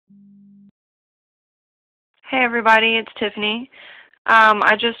Hey everybody, it's Tiffany.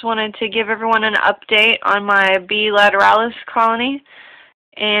 I just wanted to give everyone an update on my bee Lateralis colony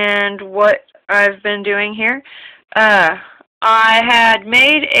and what I've been doing here. I had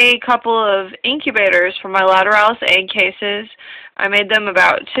made a couple of incubators for my Lateralis egg cases. I made them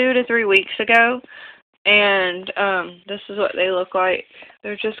about 2 to 3 weeks ago, and this is what they look like.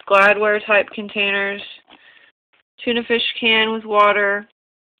 They're just Gladware type containers, tuna fish can with water,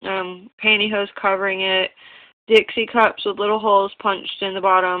 pantyhose covering it, Dixie cups with little holes punched in the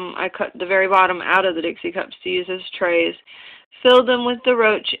bottom. I cut the very bottom out of the Dixie cups to use as trays. Filled them with the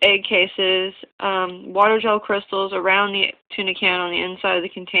roach egg cases, water gel crystals around the tuna can on the inside of the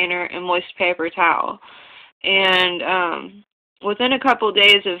container, and moist paper towel. And within a couple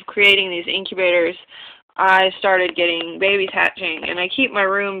days of creating these incubators, I started getting babies hatching, and I keep my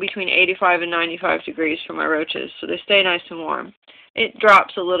room between 85 and 95 degrees for my roaches, so they stay nice and warm. It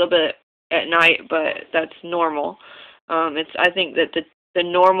drops a little bit at night, but that's normal. I think that the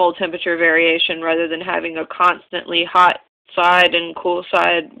normal temperature variation, rather than having a constantly hot side and cool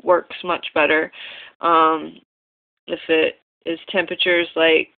side, works much better. If it is temperatures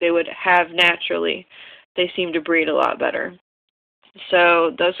like they would have naturally, they seem to breed a lot better.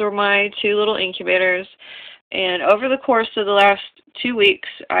 So those were my 2 little incubators, and over the course of the last 2 weeks,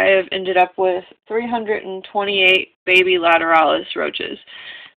 I have ended up with 328 baby Lateralis roaches.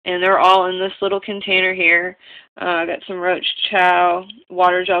 And they're all in this little container here. I got some roach chow,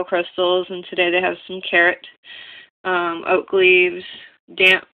 water gel crystals, and today they have some carrot, oak leaves,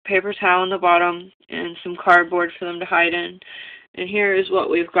 damp paper towel on the bottom, and some cardboard for them to hide in. And here is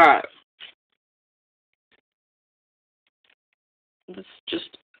what we've got. It's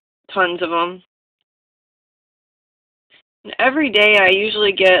just tons of them. And every day I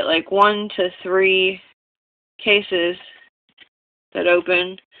usually get like 1 to 3 cases that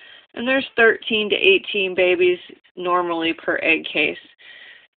open. And there's 13 to 18 babies normally per egg case.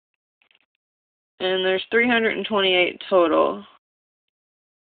 And there's 328 total.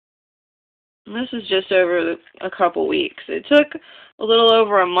 And this is just over a couple weeks. It took a little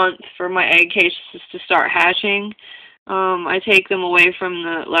over a month for my egg cases to start hatching. I take them away from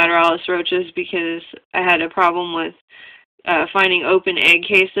the Lateralis roaches because I had a problem with finding open egg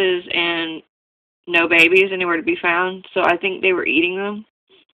cases and no babies anywhere to be found. So I think they were eating them.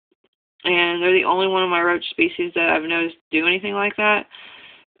 And they're the only one of my roach species that I've noticed do anything like that.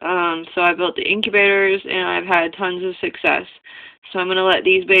 So I built the incubators, and I've had tons of success. So I'm going to let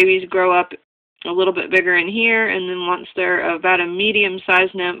these babies grow up a little bit bigger in here, and then once they're about a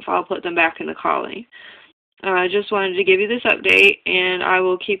medium-sized nymph, I'll put them back in the colony. I just wanted to give you this update, and I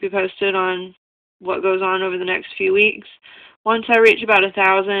will keep you posted on what goes on over the next few weeks. Once I reach about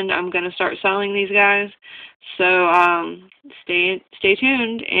 1,000, I'm going to start selling these guys. So stay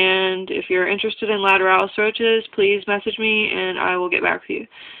tuned, and if you're interested in Lateralis roaches, please message me, and I will get back to you.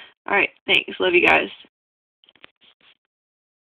 All right, thanks. Love you guys.